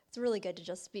It's really good to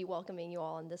just be welcoming you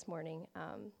all in this morning,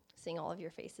 seeing all of your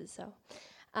faces. So,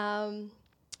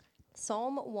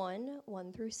 Psalm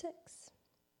 1 through 6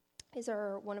 is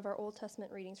one of our Old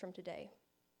Testament readings from today.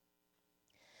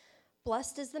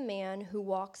 Blessed is the man who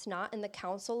walks not in the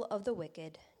counsel of the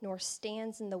wicked, nor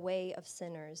stands in the way of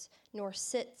sinners, nor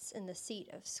sits in the seat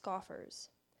of scoffers.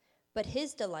 But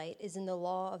his delight is in the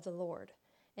law of the Lord,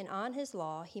 and on his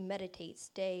law he meditates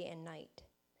day and night.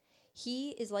 He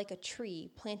is like a tree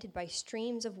planted by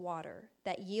streams of water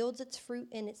that yields its fruit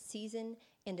in its season,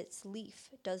 and its leaf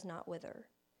does not wither.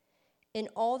 In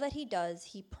all that he does,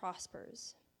 he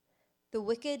prospers. The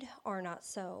wicked are not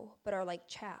so, but are like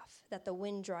chaff that the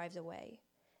wind drives away.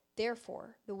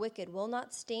 Therefore, the wicked will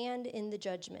not stand in the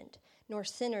judgment, nor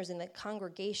sinners in the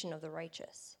congregation of the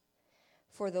righteous.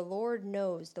 For the Lord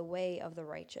knows the way of the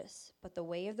righteous, but the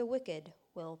way of the wicked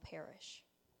will perish.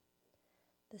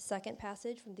 The second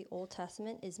passage from the Old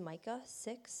Testament is Micah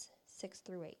 6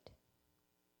 through 8.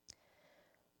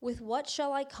 With what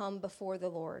shall I come before the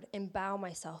Lord and bow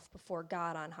myself before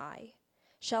God on high?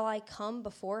 Shall I come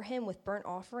before him with burnt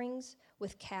offerings,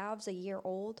 with calves a year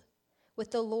old?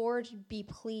 With the Lord be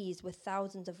pleased with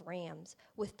thousands of rams,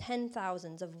 with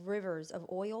 10,000s of rivers of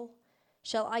oil?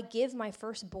 Shall I give my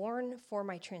firstborn for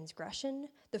my transgression,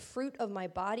 the fruit of my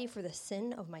body for the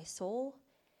sin of my soul?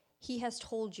 He has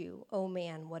told you, O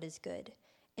man, what is good.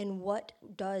 And what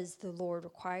does the Lord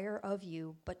require of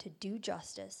you but to do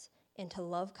justice and to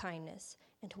love kindness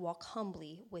and to walk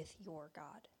humbly with your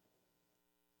God?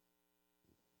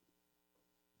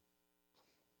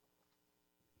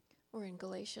 We're in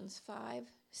Galatians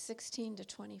 5:16 to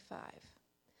 25.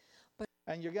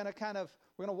 And you're going to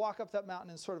we're going to walk up that mountain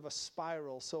in sort of a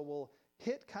spiral. So we'll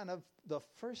hit kind of the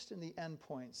first and the end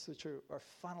points, which are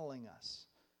funneling us.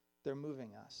 They're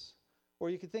moving us.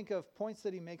 Or you could think of points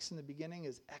that he makes in the beginning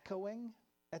as echoing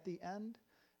at the end.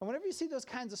 And whenever you see those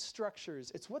kinds of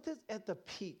structures, it's what's at the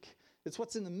peak. It's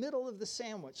what's in the middle of the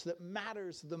sandwich that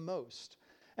matters the most.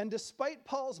 And despite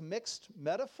Paul's mixed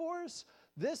metaphors,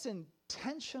 this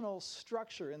intentional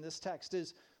structure in this text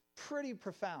is pretty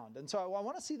profound. And so I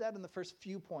want to see that in the first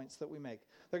few points that we make.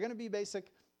 They're going to be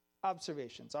basic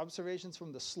observations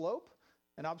from the slope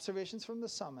and observations from the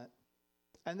summit.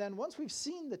 And then once we've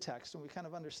seen the text and we kind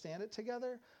of understand it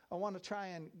together, I want to try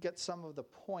and get some of the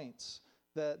points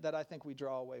that I think we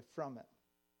draw away from it.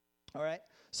 All right?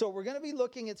 So we're going to be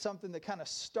looking at something that kind of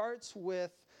starts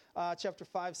with chapter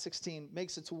 5:16,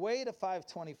 makes its way to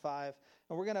 5:25,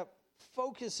 and we're going to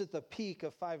focus at the peak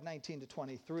of 5:19 to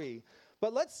 23.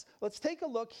 But let's take a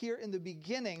look here in the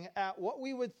beginning at what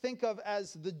we would think of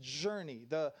as the journey,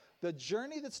 the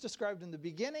journey that's described in the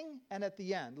beginning and at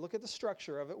the end. Look at the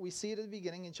structure of it. We see it at the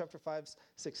beginning in chapter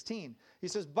 5:16. He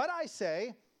says, "But I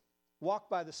say, walk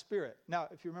by the Spirit." Now,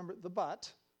 if you remember the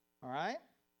but, all right?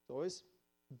 It's always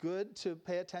good to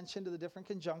pay attention to the different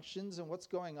conjunctions and what's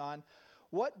going on.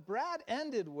 What Brad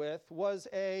ended with was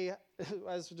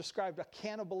as described, a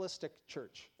cannibalistic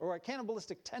church, or a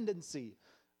cannibalistic tendency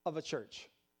of a church.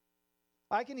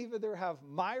 I can either have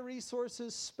my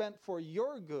resources spent for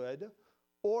your good,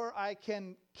 or I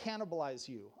can cannibalize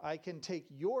you. I can take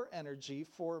your energy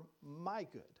for my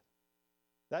good.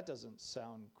 That doesn't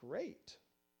sound great.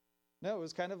 No, it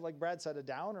was kind of like Brad said, a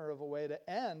downer of a way to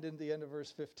end in the end of verse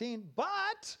 15.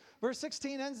 But verse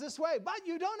 16 ends this way. But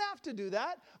you don't have to do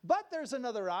that. But there's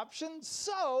another option.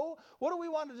 So what do we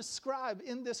want to describe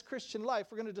in this Christian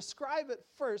life? We're going to describe it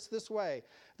first this way.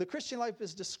 The Christian life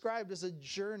is described as a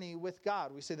journey with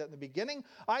God. We say that in the beginning.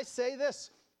 I say this,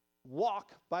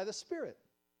 walk by the Spirit.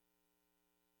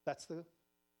 That's the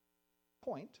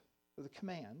point, or the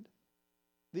command.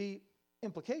 The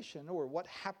implication, or what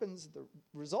happens, the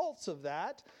results of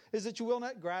that, is that you will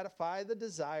not gratify the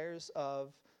desires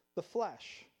of the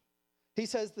flesh. He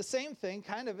says the same thing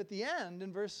kind of at the end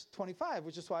in verse 25,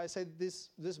 which is why I say this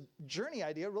journey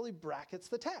idea really brackets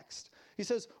the text. He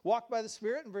says, walk by the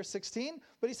Spirit in verse 16,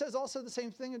 but he says also the same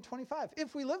thing in 25.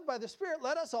 If we live by the Spirit,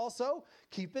 let us also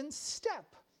keep in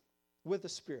step with the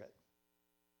Spirit.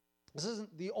 This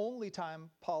isn't the only time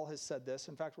Paul has said this.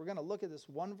 In fact, we're going to look at this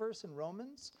one verse in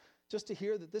Romans just to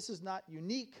hear that this is not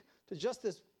unique to just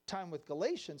this time with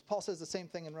Galatians. Paul says the same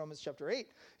thing in Romans chapter 8.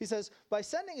 He says, by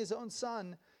sending his own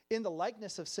Son in the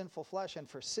likeness of sinful flesh and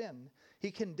for sin,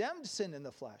 he condemned sin in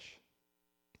the flesh,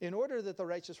 in order that the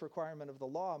righteous requirement of the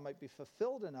law might be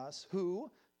fulfilled in us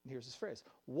who, and here's his phrase,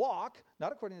 walk,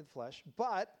 not according to the flesh,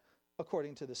 but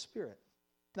according to the Spirit.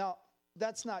 Now,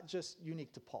 that's not just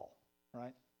unique to Paul,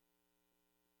 right?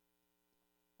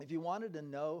 If you wanted to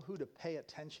know who to pay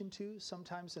attention to,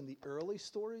 sometimes in the early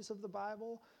stories of the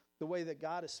Bible, the way that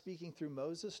God is speaking through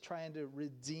Moses, trying to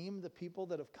redeem the people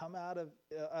that have come out of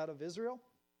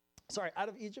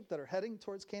Egypt, that are heading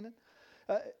towards Canaan.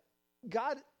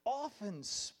 God often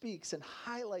speaks and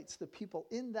highlights the people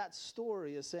in that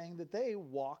story as saying that they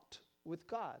walked with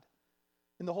God.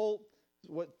 In the whole,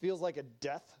 what feels like a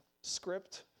death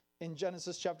script in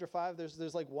Genesis chapter 5,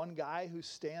 there's like one guy who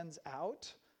stands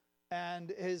out,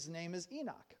 and his name is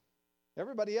Enoch.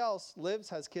 Everybody else lives,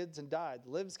 has kids, and died.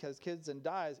 Lives, has kids, and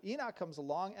dies. Enoch comes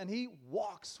along, and he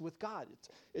walks with God.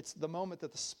 It's the moment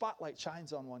that the spotlight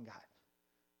shines on one guy.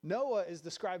 Noah is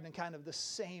described in kind of the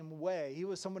same way. He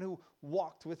was someone who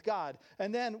walked with God.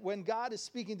 And then when God is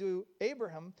speaking to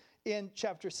Abraham in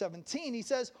chapter 17, he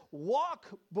says, walk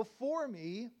before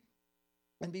me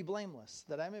and be blameless,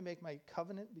 that I may make my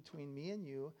covenant between me and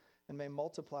you and may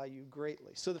multiply you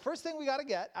greatly. So the first thing we got to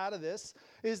get out of this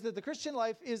is that the Christian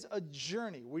life is a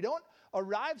journey. We don't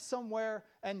arrive somewhere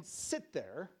and sit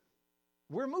there.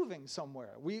 We're moving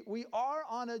somewhere. We are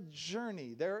on a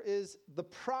journey. There is the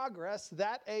progress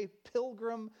that a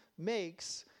pilgrim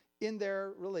makes in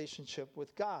their relationship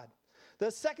with God. The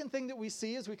second thing that we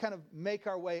see as we kind of make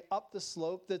our way up the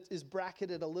slope, that is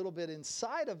bracketed a little bit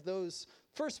inside of those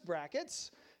first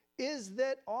brackets, is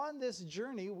that on this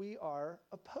journey we are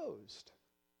opposed.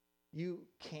 You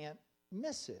can't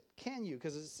miss it, can you?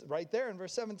 Because it's right there in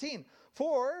verse 17.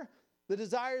 For the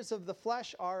desires of the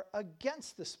flesh are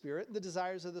against the Spirit, and the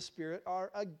desires of the Spirit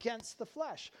are against the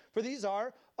flesh. For these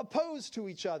are opposed to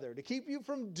each other, to keep you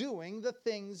from doing the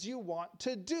things you want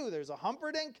to do. There's a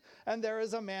Humperdinck, and there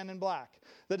is a man in black.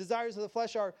 The desires of the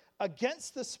flesh are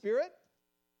against the Spirit.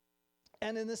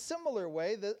 And in a similar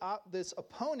way, this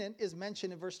opponent is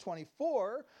mentioned in verse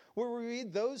 24, where we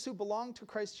read, those who belong to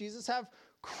Christ Jesus have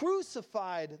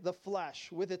crucified the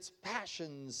flesh with its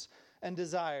passions and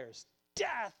desires.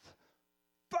 Death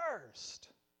first.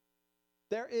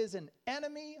 There is an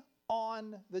enemy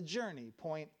on the journey,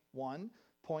 point 1.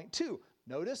 Point 2.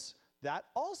 Notice that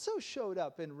also showed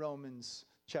up in Romans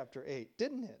chapter 8,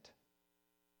 didn't it?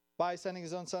 By sending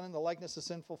his own son in the likeness of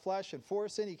sinful flesh, and for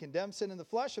sin he condemned sin in the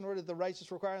flesh, in order that the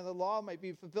righteous requirement of the law might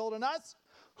be fulfilled in us,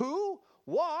 who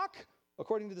walk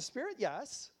according to the Spirit,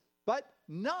 yes, but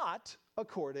not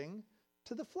according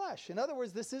to the flesh. In other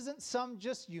words, this isn't some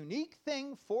just unique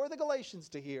thing for the Galatians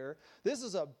to hear. This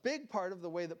is a big part of the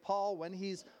way that Paul, when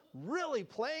he's really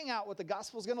playing out what the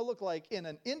gospel is going to look like in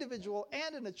an individual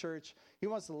and in a church, he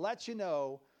wants to let you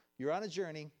know you're on a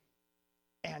journey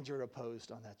and you're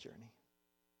opposed on that journey.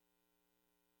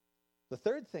 The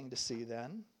third thing to see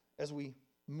then, as we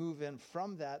move in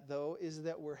from that, though, is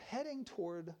that we're heading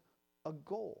toward a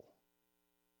goal.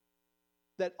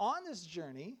 That on this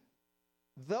journey,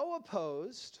 though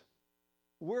opposed,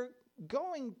 we're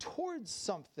going towards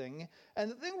something,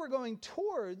 and the thing we're going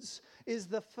towards is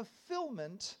the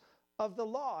fulfillment of the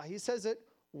law. He says it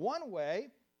one way,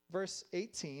 verse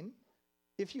 18,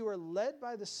 if you are led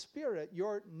by the Spirit,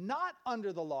 you're not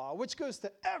under the law, which goes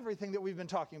to everything that we've been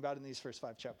talking about in these first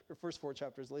 4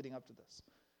 chapters leading up to this.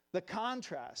 The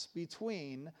contrast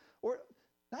between, or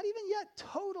not even yet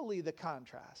totally the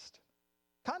contrast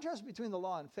between the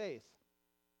law and faith.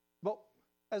 But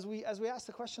as we asked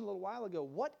the question a little while ago,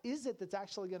 what is it that's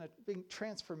actually going to bring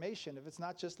transformation if it's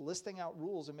not just listing out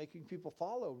rules and making people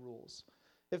follow rules?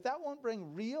 If that won't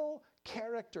bring real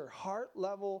character, heart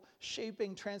level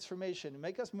shaping transformation and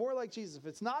make us more like Jesus, if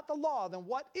it's not the law, then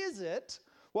what is it?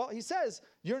 Well, he says,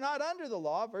 you're not under the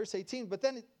law, verse 18, but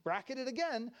then bracketed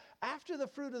again, after the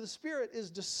fruit of the Spirit is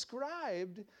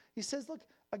described, he says, look,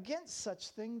 against such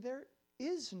thing there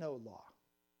is no law.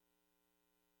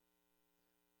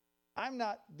 I'm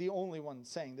not the only one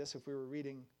saying this. If we were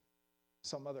reading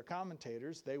some other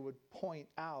commentators, they would point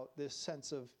out this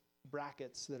sense of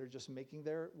brackets that are just making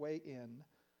their way in,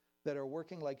 that are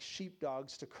working like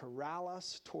sheepdogs to corral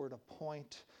us toward a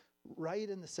point right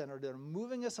in the center, that are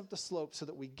moving us up the slope so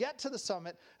that we get to the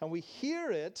summit and we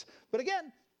hear it. But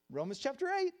again, Romans chapter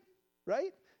 8,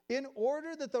 right? In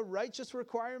order that the righteous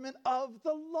requirement of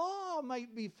the law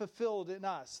might be fulfilled in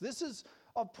us. This is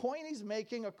a point he's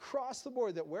making across the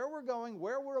board, that where we're going,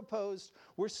 where we're opposed,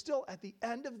 we're still at the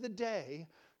end of the day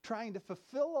trying to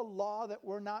fulfill a law that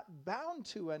we're not bound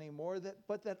to anymore,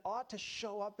 but that ought to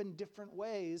show up in different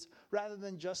ways rather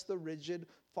than just the rigid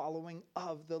following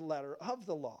of the letter of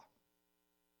the law.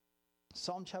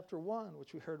 Psalm chapter 1,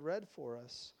 which we heard read for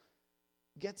us,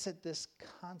 gets at this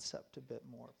concept a bit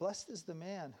more. Blessed is the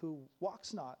man who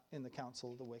walks not in the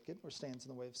counsel of the wicked, or stands in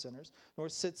the way of sinners, nor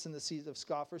sits in the seat of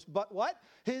scoffers, but what?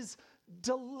 His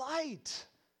delight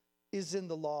is in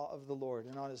the law of the Lord,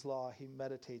 and on his law he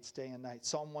meditates day and night.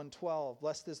 Psalm 112,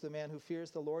 blessed is the man who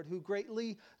fears the Lord, who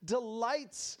greatly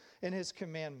delights in his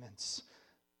commandments.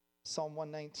 Psalm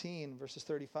 119, verses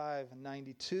 35 and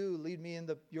 92, lead me in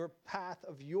your path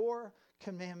of your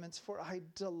commandments, for I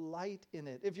delight in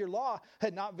it. If your law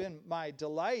had not been my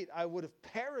delight, I would have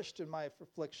perished in my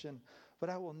affliction. But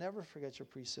I will never forget your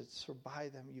precepts, for by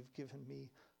them you've given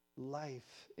me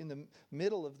life. In the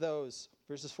middle of those,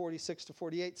 verses 46 to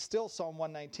 48, still Psalm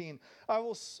 119, I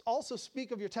will also speak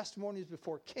of your testimonies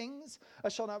before kings. I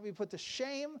shall not be put to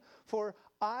shame, for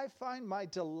I find my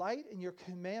delight in your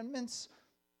commandments,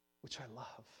 which I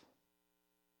love.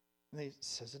 And he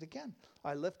says it again.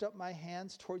 I lift up my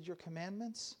hands toward your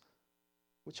commandments,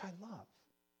 which I love.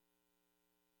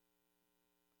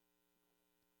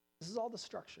 This is all the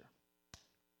structure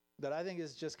that I think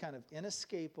is just kind of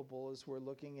inescapable as we're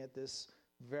looking at this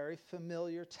very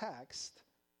familiar text,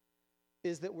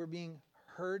 is that we're being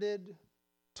herded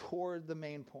toward the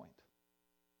main point.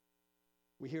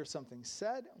 We hear something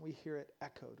said, and we hear it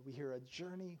echoed. We hear a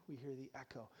journey, we hear the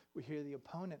echo. We hear the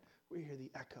opponent, we hear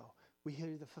the echo. We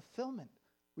hear the fulfillment,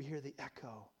 we hear the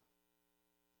echo.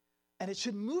 And it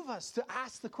should move us to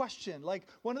ask the question, like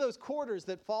one of those quarters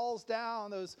that falls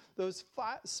down, those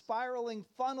spiraling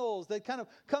funnels that kind of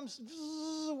comes,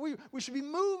 we should be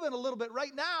moving a little bit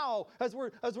right now as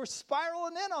we're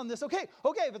spiraling in on this. Okay,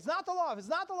 if it's not the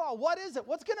law, what is it?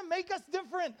 What's going to make us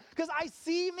different? Because I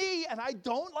see me and I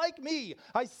don't like me.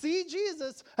 I see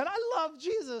Jesus and I love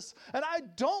Jesus, and I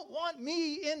don't want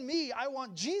me in me. I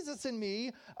want Jesus in me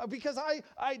because I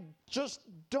just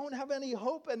don't have any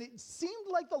hope. And it seemed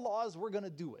like the laws were going to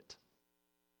do it.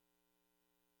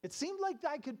 It seemed like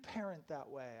I could parent that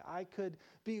way. I could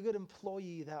be a good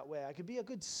employee that way. I could be a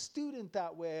good student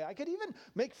that way. I could even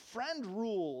make friend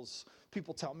rules.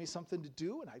 People tell me something to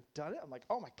do and I've done it. I'm like,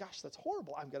 oh my gosh, that's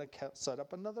horrible. I'm going to set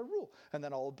up another rule. And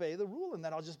then I'll obey the rule, and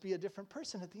then I'll just be a different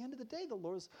person. At the end of the day, the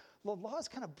law is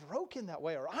kind of broken that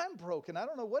way, or I'm broken. I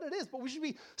don't know what it is, but we should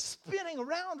be spinning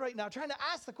around right now trying to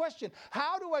ask the question,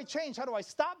 how do I change? How do I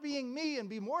stop being me and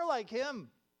be more like him?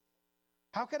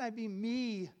 How can I be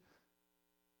me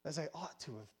as I ought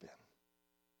to have been?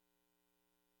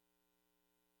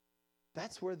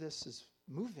 That's where this is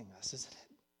moving us, isn't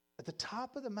it? At the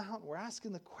top of the mountain, we're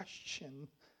asking the question,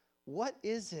 what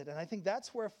is it? And I think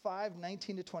that's where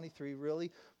 5:19 to 23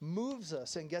 really moves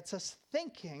us and gets us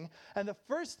thinking. And the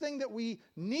first thing that we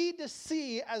need to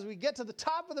see as we get to the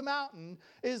top of the mountain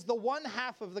is the one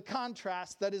half of the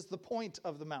contrast that is the point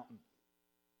of the mountain.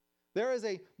 There is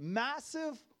a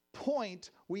massive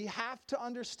point we have to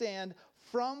understand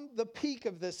from the peak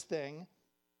of this thing,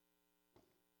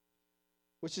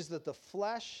 which is that the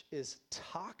flesh is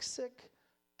toxic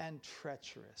and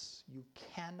treacherous. You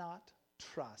cannot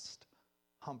trust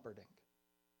Humperdinck.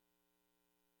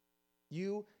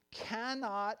 You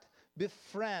cannot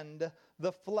befriend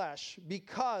the flesh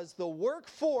because the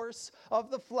workforce of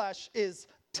the flesh is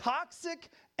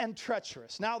toxic and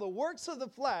treacherous. Now, the works of the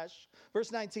flesh,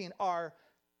 verse 19, are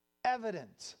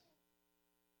evident.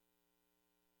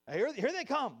 Here they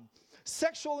come.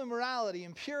 Sexual immorality,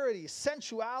 impurity,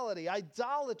 sensuality,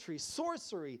 idolatry,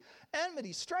 sorcery,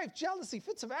 enmity, strife, jealousy,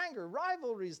 fits of anger,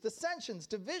 rivalries, dissensions,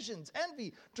 divisions,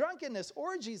 envy, drunkenness,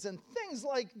 orgies, and things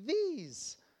like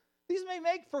these. These may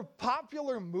make for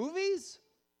popular movies.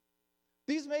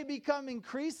 These may become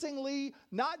increasingly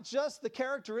not just the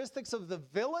characteristics of the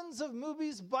villains of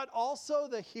movies, but also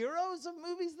the heroes of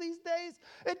movies these days.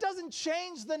 It doesn't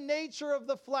change the nature of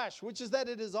the flesh, which is that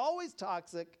it is always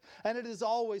toxic and it is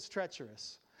always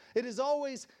treacherous. It is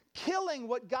always killing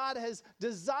what God has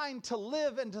designed to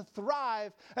live and to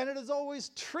thrive, and it is always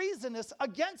treasonous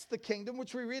against the kingdom,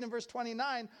 which we read in verse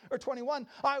 29 or 21.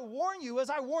 I warn you, as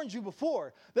I warned you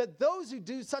before, that those who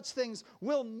do such things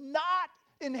will not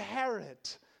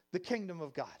inherit the kingdom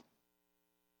of God.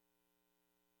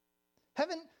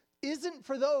 Heaven isn't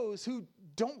for those who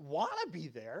don't want to be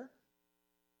there.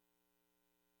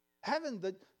 Heaven,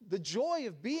 the joy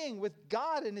of being with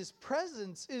God in his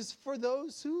presence, is for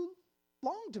those who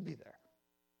long to be there.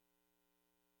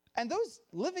 And those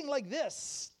living like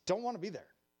this don't want to be there.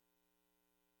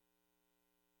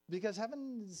 Because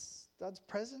heaven is God's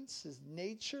presence, his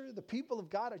nature, the people of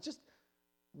God are just,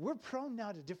 we're prone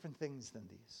now to different things than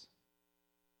these.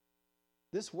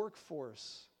 This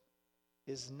workforce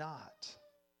is not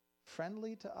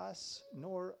friendly to us,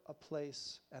 nor a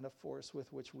place and a force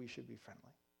with which we should be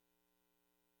friendly.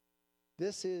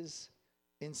 This is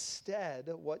instead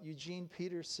what Eugene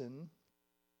Peterson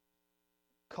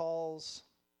calls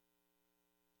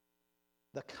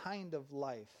the kind of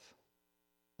life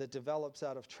that develops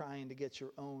out of trying to get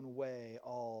your own way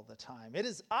all the time. It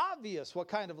is obvious what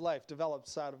kind of life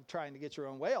develops out of trying to get your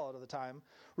own way all of the time.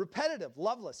 Repetitive,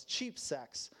 loveless, cheap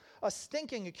sex. A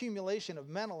stinking accumulation of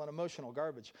mental and emotional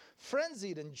garbage.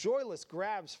 Frenzied and joyless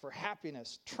grabs for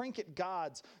happiness. Trinket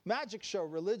gods. Magic show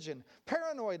religion.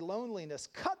 Paranoid loneliness.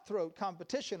 Cutthroat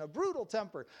competition. A brutal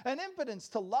temper. An impotence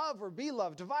to love or be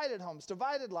loved. Divided homes.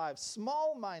 Divided lives.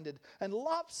 Small-minded and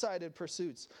lopsided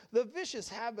pursuits. The vicious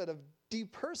habit of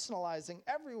depersonalizing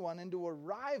everyone into a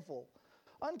rival.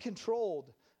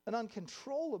 Uncontrolled and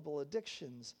uncontrollable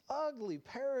addictions. Ugly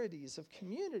parodies of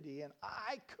community. And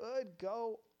I could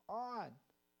go on.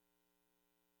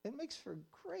 It makes for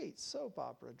great soap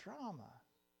opera drama.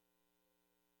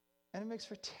 And it makes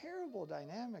for terrible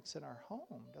dynamics in our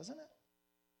home, doesn't it?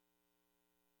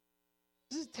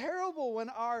 This is terrible when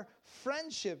our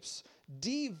friendships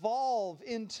devolve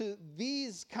into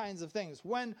these kinds of things.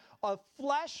 When a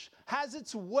flesh has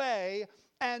its way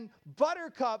and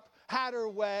Buttercup had her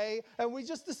way, and we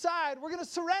just decide we're going to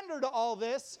surrender to all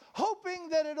this, hoping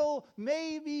that it'll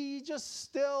maybe just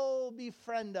still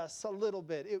befriend us a little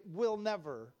bit. It will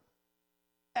never,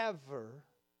 ever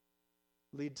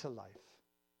lead to life,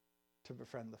 to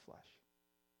befriend the flesh.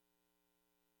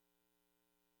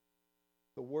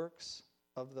 The works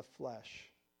of the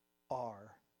flesh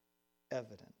are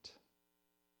evident.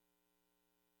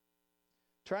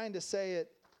 Trying to say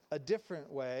it a different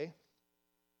way,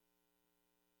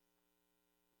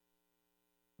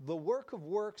 the work of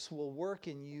works will work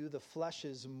in you the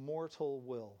flesh's mortal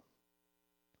will,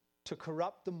 to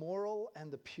corrupt the moral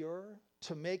and the pure,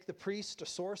 to make the priest a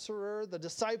sorcerer, the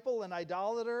disciple an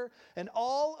idolater, and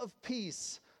all of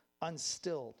peace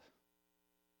unstilled.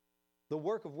 The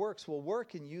work of works will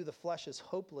work in you the flesh's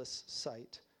hopeless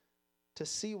sight, to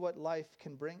see what life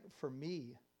can bring for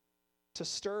me, to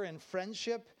stir in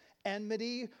friendship,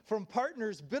 enmity, from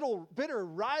partners bitter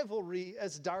rivalry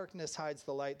as darkness hides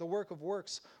the light. The work of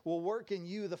works will work in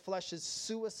you the flesh's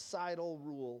suicidal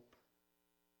rule,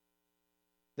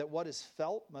 that what is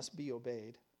felt must be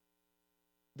obeyed,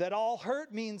 that all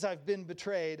hurt means I've been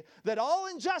betrayed, that all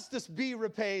injustice be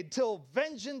repaid till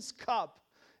vengeance cup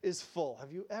is full.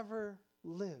 Have you ever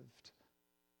lived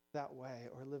that way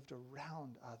or lived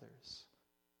around others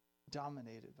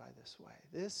dominated by this way?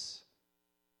 This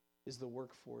is the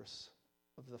workforce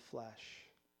of the flesh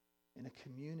in a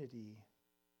community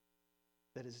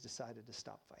that has decided to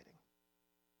stop fighting.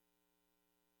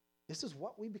 This is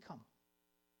what we become.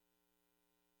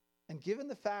 And given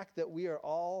the fact that we are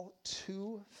all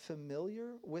too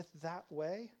familiar with that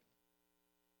way,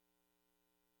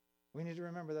 we need to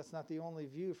remember that's not the only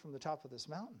view from the top of this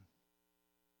mountain.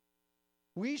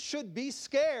 We should be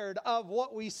scared of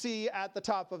what we see at the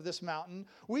top of this mountain.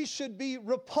 We should be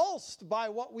repulsed by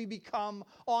what we become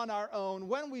on our own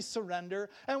when we surrender,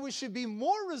 and we should be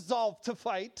more resolved to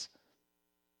fight.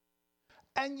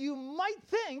 And you might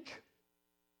think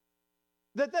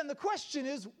that then the question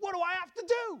is, what do I have to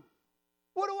do?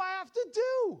 What do I have to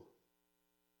do?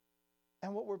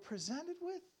 And what we're presented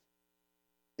with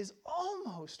is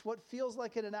almost what feels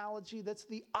like an analogy that's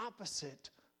the opposite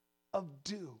of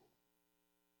do.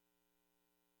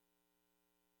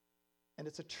 And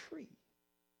it's a tree.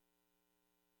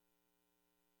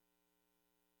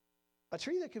 A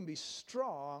tree that can be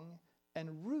strong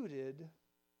and rooted,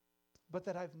 but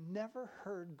that I've never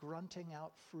heard grunting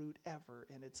out fruit ever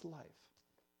in its life.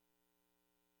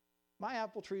 My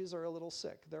apple trees are a little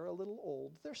sick. They're a little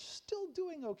old. They're still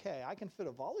doing okay. I can fit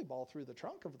a volleyball through the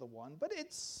trunk of the one, but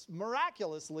it's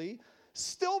miraculously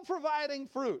still providing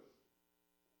fruit.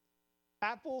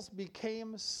 Apples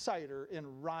became cider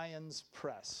in Ryan's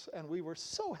press, and we were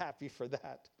so happy for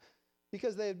that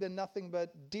because they had been nothing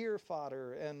but deer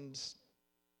fodder and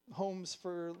homes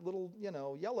for little,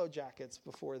 yellow jackets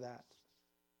before that.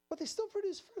 But they still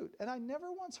produce fruit, and I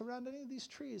never once around any of these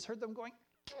trees heard them going,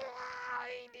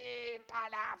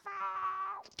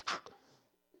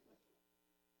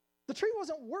 the tree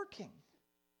wasn't working,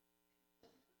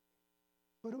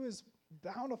 but it was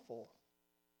bountiful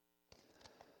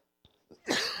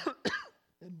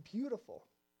and beautiful.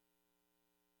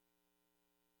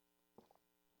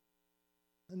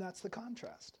 And that's the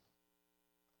contrast.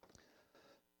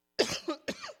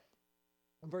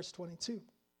 In verse 22,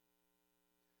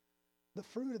 the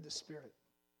fruit of the Spirit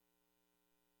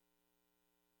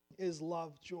is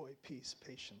love, joy, peace,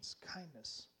 patience,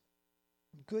 kindness,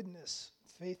 goodness,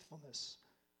 faithfulness,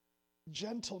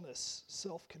 gentleness,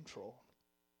 self-control.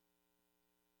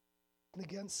 And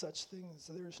against such things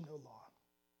there is no law.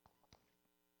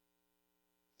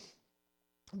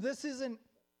 This isn't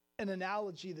an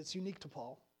analogy that's unique to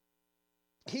Paul.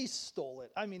 He stole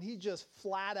it. I mean, he just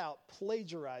flat out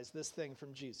plagiarized this thing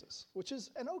from Jesus, which is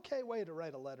an okay way to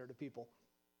write a letter to people.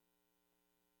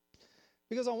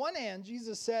 Because on one hand,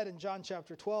 Jesus said in John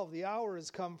chapter 12, the hour has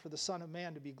come for the Son of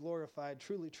Man to be glorified.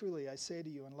 Truly, truly, I say to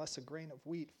you, unless a grain of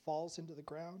wheat falls into the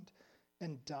ground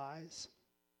and dies,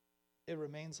 it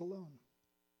remains alone.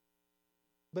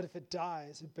 But if it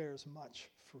dies, it bears much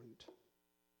fruit.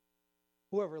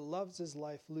 Whoever loves his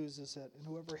life loses it, and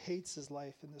whoever hates his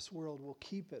life in this world will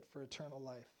keep it for eternal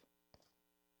life.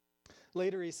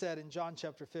 Later he said in John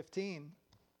chapter 15,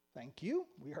 thank you,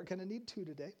 we are going to need 2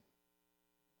 today.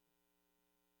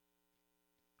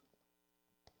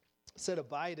 Said,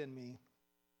 abide in me,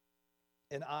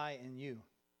 and I in you.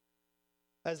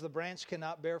 As the branch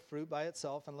cannot bear fruit by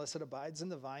itself unless it abides in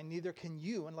the vine, neither can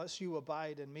you unless you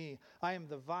abide in me. I am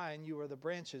the vine, you are the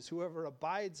branches. Whoever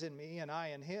abides in me, and I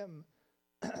in him,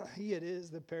 he it is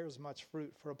that bears much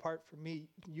fruit. For apart from me,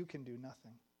 you can do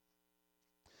nothing.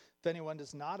 If anyone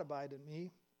does not abide in me,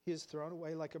 he is thrown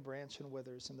away like a branch and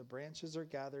withers, and the branches are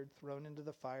gathered, thrown into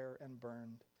the fire, and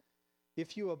burned.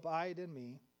 If you abide in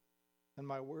me, and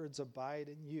my words abide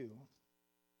in you.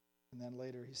 And then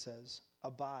later he says,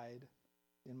 abide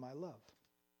in my love.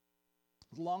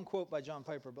 Long quote by John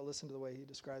Piper, but listen to the way he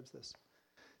describes this.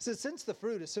 He says, since the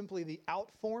fruit is simply the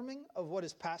outforming of what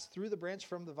is passed through the branch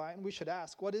from the vine, we should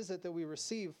ask, what is it that we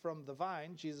receive from the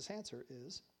vine? Jesus' answer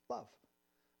is love.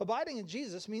 Abiding in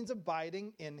Jesus means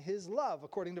abiding in his love.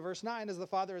 According to verse 9, as the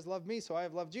Father has loved me, so I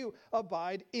have loved you.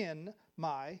 Abide in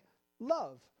my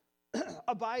love.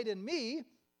 Abide in me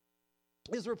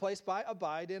is replaced by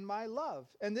abide in my love.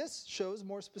 And this shows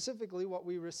more specifically what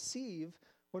we receive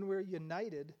when we're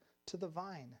united to the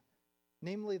vine,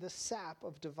 namely the sap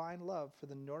of divine love for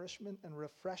the nourishment and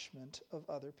refreshment of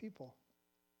other people.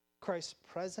 Christ's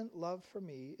present love for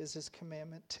me is his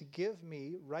commandment to give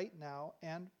me right now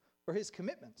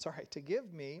to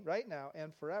give me right now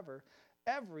and forever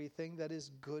everything that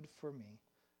is good for me.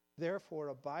 Therefore,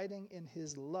 abiding in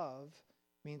his love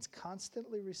means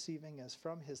constantly receiving as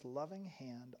from his loving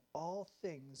hand all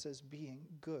things as being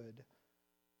good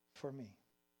for me.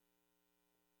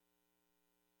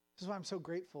 This is why I'm so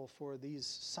grateful for these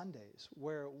Sundays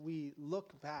where we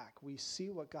look back, we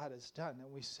see what God has done,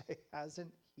 and we say,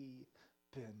 hasn't he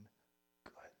been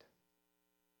good?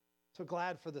 So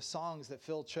glad for the songs that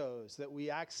Phil chose, that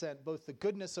we accent both the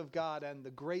goodness of God and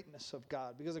the greatness of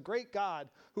God, because a great God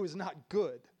who is not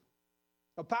good,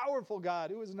 a powerful God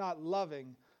who is not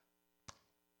loving,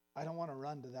 I don't want to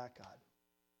run to that God.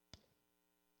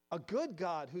 A good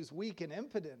God who's weak and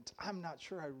impotent, I'm not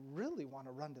sure I really want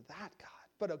to run to that God.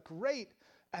 But a great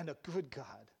and a good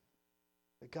God.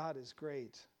 That God is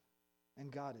great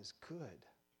and God is good.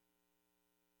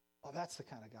 Oh, that's the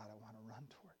kind of God I want to run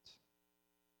towards.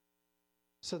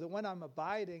 So that when I'm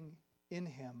abiding in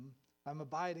him, I'm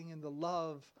abiding in the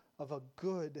love of a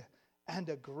good and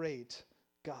a great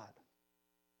God.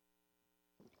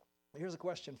 Here's a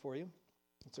question for you.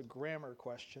 It's a grammar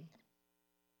question.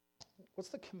 What's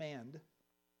the command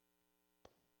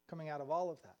coming out of all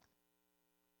of that?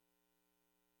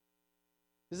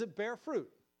 Does it bear fruit?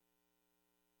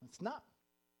 It's not.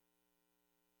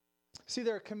 See,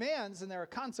 there are commands and there are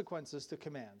consequences to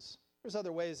commands. There's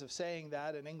other ways of saying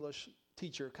that in English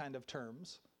teacher kind of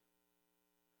terms.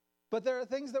 But there are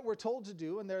things that we're told to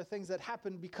do, and there are things that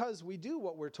happen because we do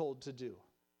what we're told to do.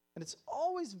 And it's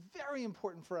always very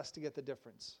important for us to get the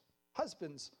difference.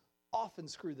 Husbands often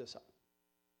screw this up.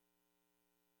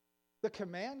 The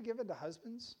command given to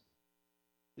husbands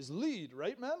is lead,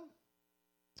 right, men?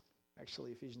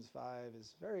 Actually, Ephesians 5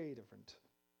 is very different.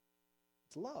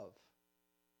 It's love.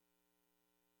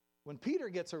 When Peter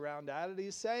gets around at it,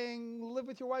 he's saying, live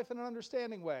with your wife in an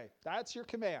understanding way. That's your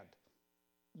command.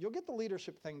 You'll get the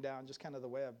leadership thing down, just kind of the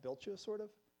way I've built you, sort of.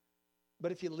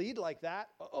 But if you lead like that,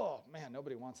 oh man,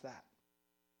 nobody wants that.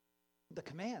 The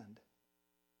command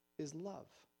is love.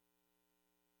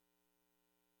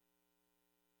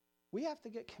 We have to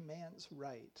get commands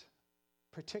right,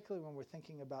 particularly when we're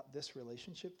thinking about this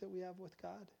relationship that we have with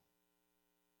God.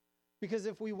 Because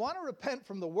if we want to repent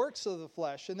from the works of the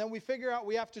flesh and then we figure out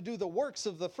we have to do the works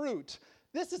of the fruit,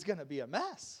 this is going to be a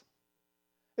mess.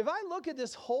 If I look at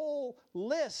this whole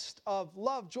list of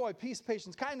love, joy, peace,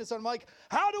 patience, kindness, I'm like,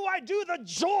 how do I do the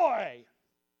joy?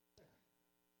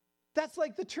 That's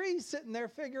like the tree sitting there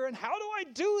figuring, how do I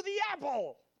do the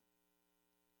apple?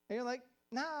 And you're like,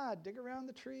 nah, dig around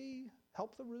the tree,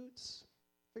 help the roots,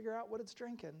 figure out what it's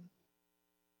drinking.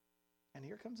 And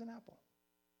here comes an apple.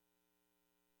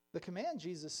 The command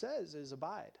Jesus says is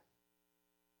abide.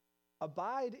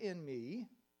 Abide in me,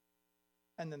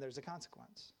 and then there's a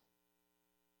consequence.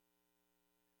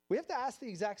 We have to ask the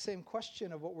exact same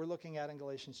question of what we're looking at in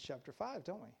Galatians chapter 5,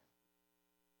 don't we?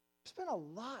 There's been a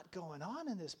lot going on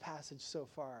in this passage so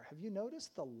far. Have you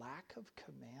noticed the lack of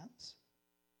commands?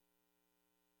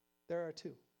 There are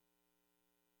two.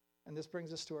 And this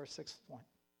brings us to our sixth point.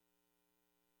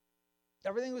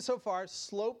 Everything was so far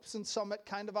slopes and summit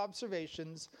kind of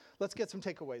observations. Let's get some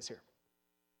takeaways here.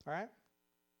 All right?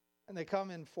 And they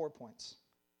come in 4 points.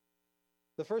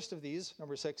 The first of these,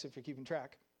 number 6, if you're keeping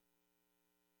track,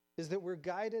 is that we're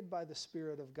guided by the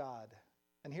Spirit of God.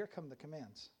 And here come the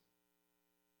commands.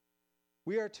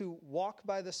 We are to walk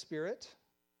by the Spirit.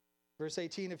 Verse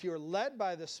 18, if you are led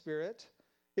by the Spirit,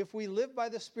 if we live by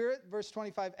the Spirit, verse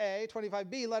 25a,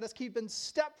 25b, let us keep in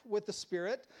step with the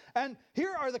Spirit. And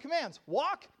here are the commands.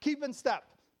 Walk, keep in step.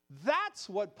 That's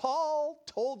what Paul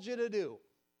told you to do.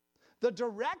 The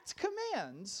direct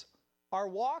commands are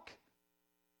walk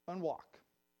and walk.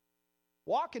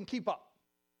 Walk and keep up.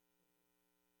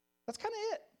 That's kind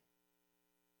of it.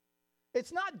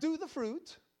 It's not do the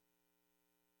fruit.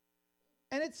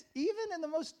 And it's even in the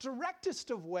most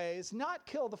directest of ways, not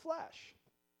kill the flesh.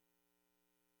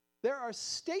 There are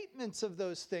statements of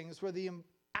those things where the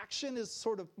action is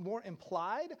sort of more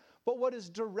implied, but what is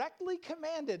directly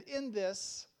commanded in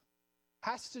this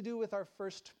has to do with our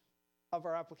first of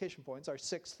our application points, our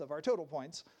sixth of our total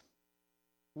points.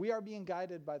 We are being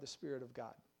guided by the Spirit of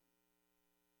God.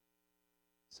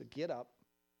 So get up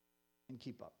and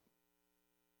keep up.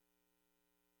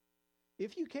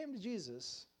 If you came to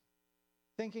Jesus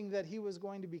thinking that he was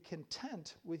going to be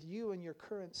content with you in your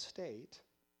current state,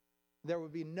 there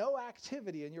would be no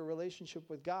activity in your relationship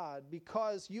with God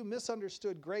because you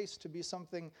misunderstood grace to be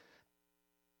something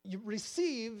you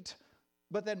received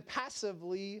but then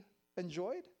passively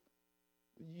enjoyed.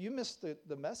 You missed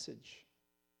the message.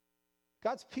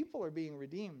 God's people are being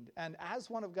redeemed, and as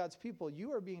one of God's people,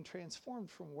 you are being transformed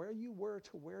from where you were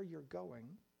to where you're going,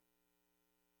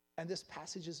 and this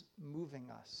passage is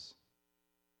moving us.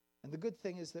 And the good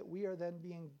thing is that we are then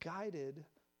being guided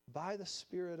by the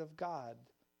Spirit of God,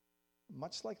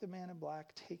 much like the man in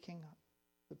black taking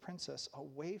the princess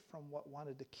away from what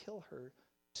wanted to kill her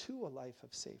to a life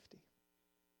of safety.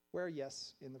 Where,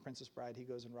 yes, in The Princess Bride, he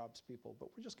goes and robs people, but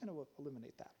we're just going to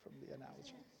eliminate that from the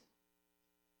analogy.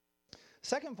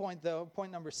 Second point, though,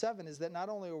 point number 7, is that not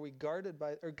only are we guided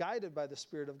by the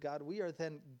Spirit of God, we are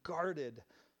then guarded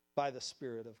by the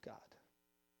Spirit of God.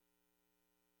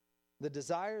 The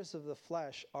desires of the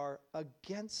flesh are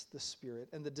against the Spirit,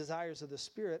 and the desires of the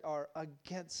Spirit are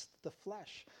against the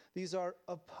flesh. These are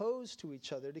opposed to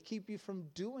each other to keep you from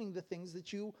doing the things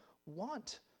that you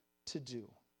want to do.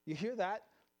 You hear that?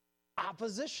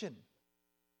 Opposition.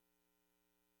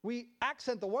 We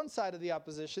accent the one side of the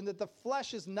opposition, that the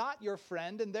flesh is not your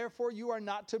friend, and therefore you are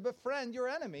not to befriend your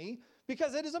enemy,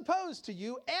 because it is opposed to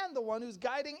you and the one who's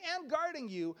guiding and guarding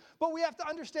you. But we have to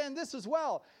understand this as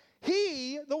well.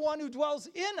 He, the one who dwells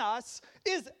in us,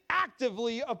 is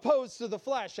actively opposed to the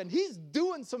flesh, and he's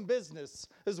doing some business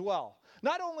as well.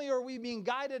 Not only are we being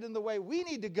guided in the way we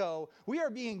need to go, we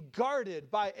are being guarded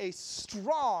by a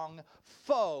strong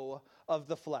foe of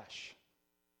the flesh.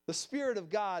 The Spirit of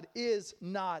God is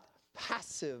not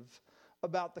passive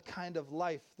about the kind of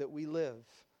life that we live.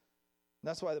 And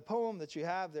that's why the poem that you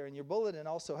have there in your bulletin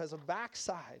also has a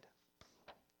backside.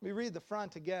 We read the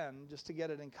front again just to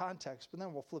get it in context, but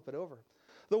then we'll flip it over.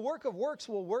 The work of works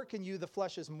will work in you the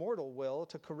flesh's mortal will,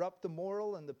 to corrupt the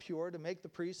moral and the pure, to make the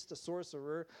priest a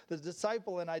sorcerer, the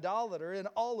disciple an idolater, and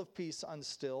all of peace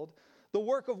unstilled. The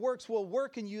work of works will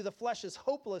work in you the flesh's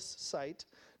hopeless sight,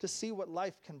 to see what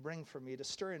life can bring for me, to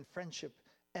stir in friendship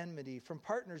enmity, from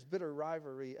partners bitter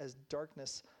rivalry as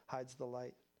darkness hides the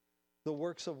light. The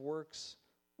work of works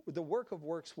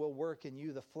will work in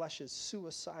you the flesh's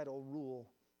suicidal rule,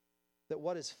 that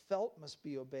what is felt must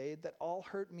be obeyed, that all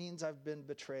hurt means I've been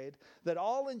betrayed, that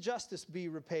all injustice be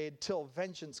repaid till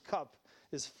vengeance cup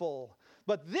is full.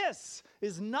 But this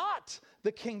is not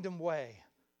the kingdom way,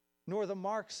 nor the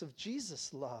marks of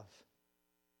Jesus' love.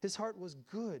 His heart was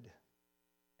good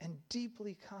and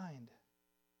deeply kind,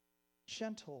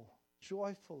 gentle,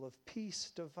 joyful, of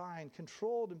peace divine,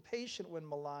 controlled and patient when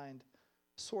maligned,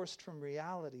 sourced from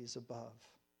realities above.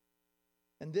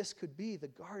 And this could be the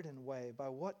garden way by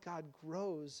what God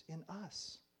grows in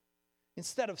us.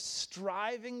 Instead of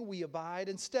striving, we abide.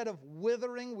 Instead of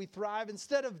withering, we thrive.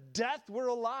 Instead of death, we're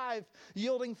alive,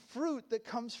 yielding fruit that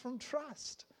comes from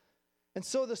trust. And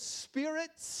so the Spirit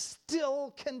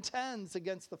still contends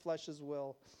against the flesh's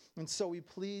will. And so he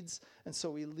pleads and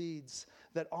so he leads,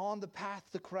 that on the path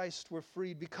to Christ we're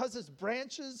freed. Because as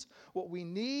branches, what we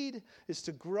need is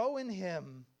to grow in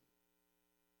him.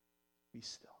 Be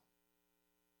still.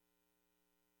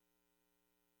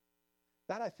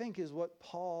 That, I think, is what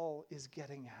Paul is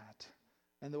getting at,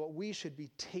 and what we should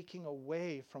be taking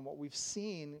away from what we've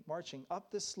seen marching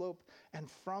up this slope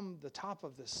and from the top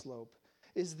of this slope,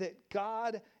 is that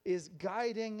God is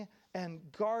guiding and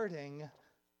guarding,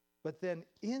 but then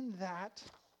in that,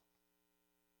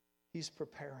 he's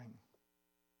preparing.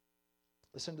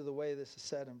 Listen to the way this is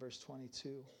said in verse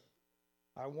 22.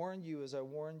 I warn you, as I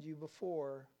warned you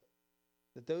before,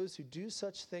 that those who do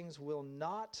such things will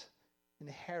not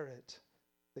inherit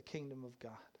the kingdom of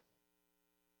God.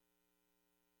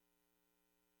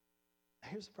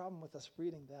 Here's the problem with us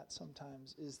reading that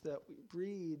sometimes, is that we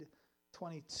read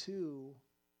 22,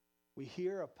 we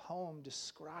hear a poem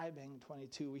describing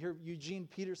 22. We hear Eugene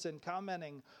Peterson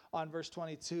commenting on verse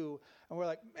 22, and we're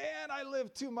like, man, I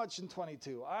live too much in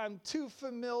 22. I'm too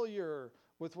familiar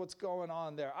with what's going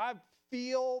on there. I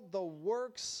feel the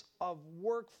workforce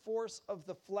of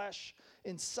the flesh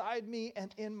inside me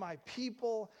and in my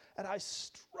people, and I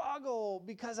struggle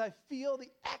because I feel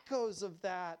the echoes of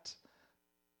that.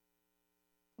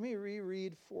 Let me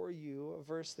reread for you a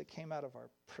verse that came out of our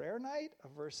prayer night, a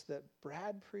verse that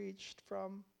Brad preached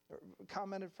from, or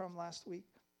commented from last week.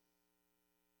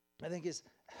 I think is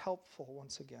helpful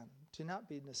once again. Do not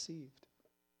be deceived.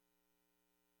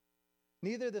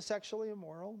 Neither the sexually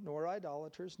immoral, nor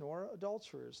idolaters, nor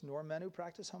adulterers, nor men who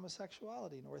practice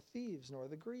homosexuality, nor thieves, nor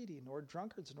the greedy, nor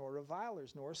drunkards, nor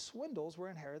revilers, nor swindles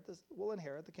will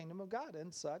inherit the kingdom of God,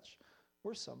 and such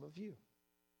were some of you.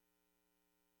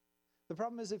 The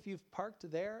problem is, if you've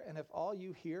parked there and if all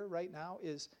you hear right now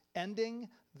is ending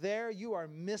there, you are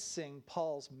missing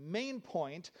Paul's main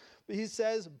point. He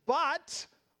says, but,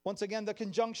 once again, the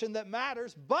conjunction that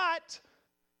matters, but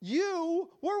you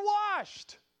were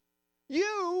washed.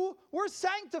 You were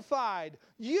sanctified.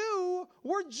 You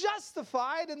were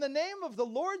justified in the name of the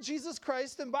Lord Jesus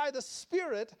Christ and by the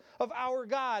Spirit of our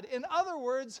God. In other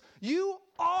words, you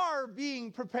are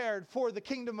being prepared for the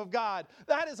kingdom of God.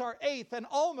 That is our eighth and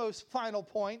almost final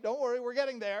point. Don't worry, we're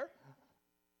getting there.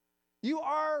 You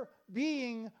are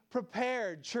being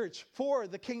prepared, church, for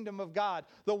the kingdom of God.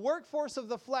 The workforce of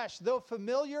the flesh, though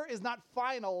familiar, is not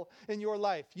final in your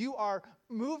life. You are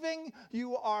moving,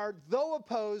 you are, though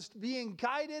opposed, being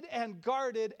guided and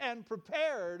guarded and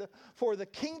prepared for the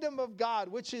kingdom of God,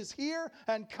 which is here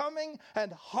and coming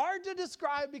and hard to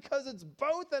describe because it's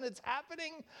both and it's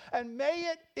happening. And may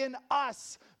it in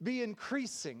us be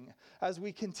increasing as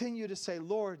we continue to say,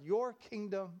 Lord, your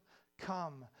kingdom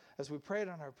come. As we prayed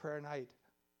on our prayer night,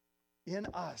 in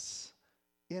us,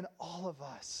 in all of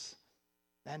us,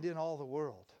 and in all the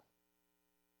world.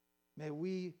 May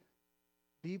we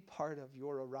be part of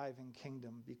your arriving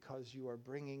kingdom because you are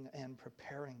bringing and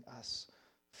preparing us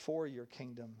for your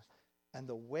kingdom. And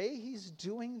the way he's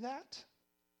doing that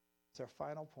is our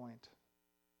final point.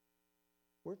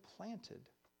 We're planted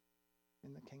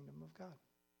in the kingdom of God.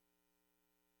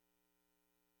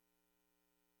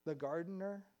 The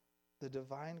gardener, the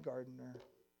divine gardener,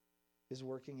 is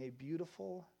working a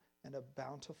beautiful and a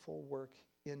bountiful work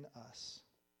in us.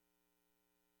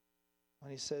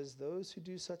 When he says, those who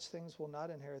do such things will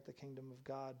not inherit the kingdom of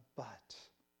God, but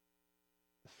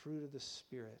the fruit of the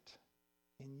Spirit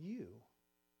in you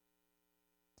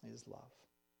is love.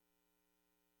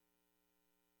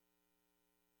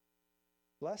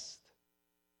 Blessed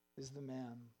is the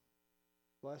man,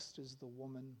 blessed is the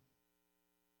woman,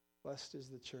 blessed is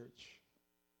the church,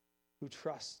 who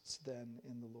trusts then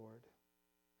in the Lord,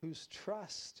 whose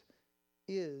trust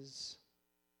is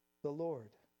the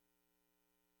Lord.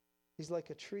 He's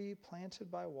like a tree planted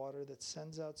by water that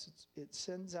sends out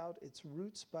its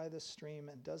roots by the stream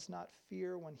and does not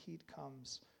fear when heat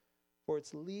comes, for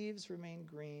its leaves remain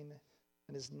green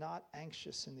and is not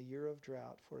anxious in the year of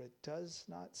drought, for it does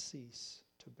not cease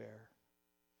to bear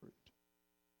fruit.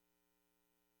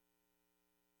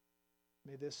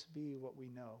 May this be what we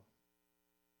know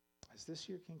as this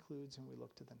year concludes and we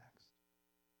look to the next.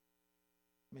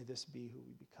 May this be who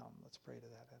we become. Let's pray to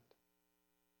that end.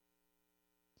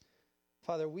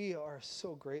 Father, we are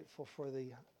so grateful for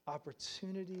the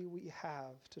opportunity we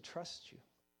have to trust you.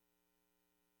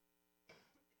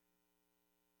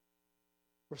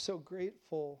 We're so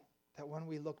grateful that when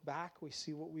we look back, we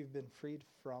see what we've been freed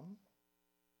from.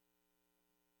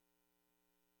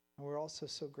 And we're also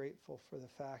so grateful for the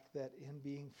fact that in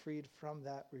being freed from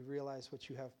that, we realize what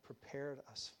you have prepared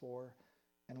us for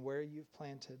and where you've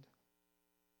planted.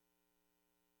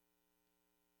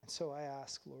 And so I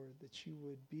ask, Lord, that you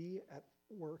would be at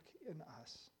work in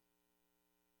us.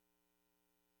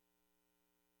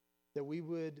 That we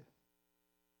would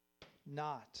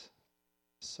not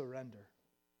surrender.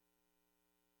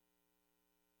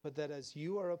 But that as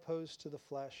you are opposed to the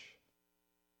flesh,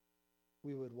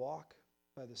 we would walk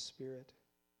by the Spirit.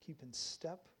 Keep in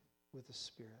step with the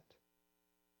Spirit.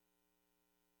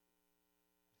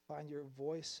 Find your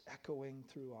voice echoing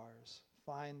through ours.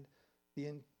 Find the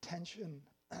intention,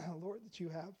 Lord, that you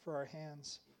have for our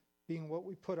hands being what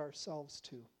we put ourselves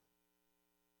to.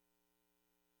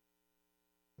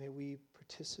 May we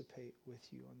participate with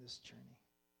you on this journey.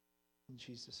 In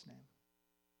Jesus' name,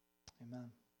 amen.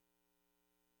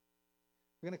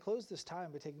 We're going to close this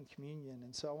time by taking communion.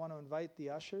 And so I want to invite the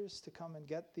ushers to come and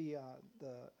get the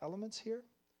elements here.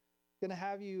 I'm going to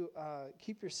have you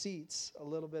keep your seats a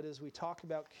little bit as we talk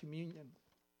about communion.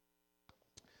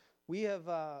 We've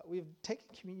taken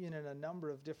communion in a number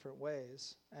of different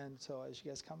ways. And so as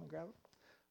you guys come and grab it.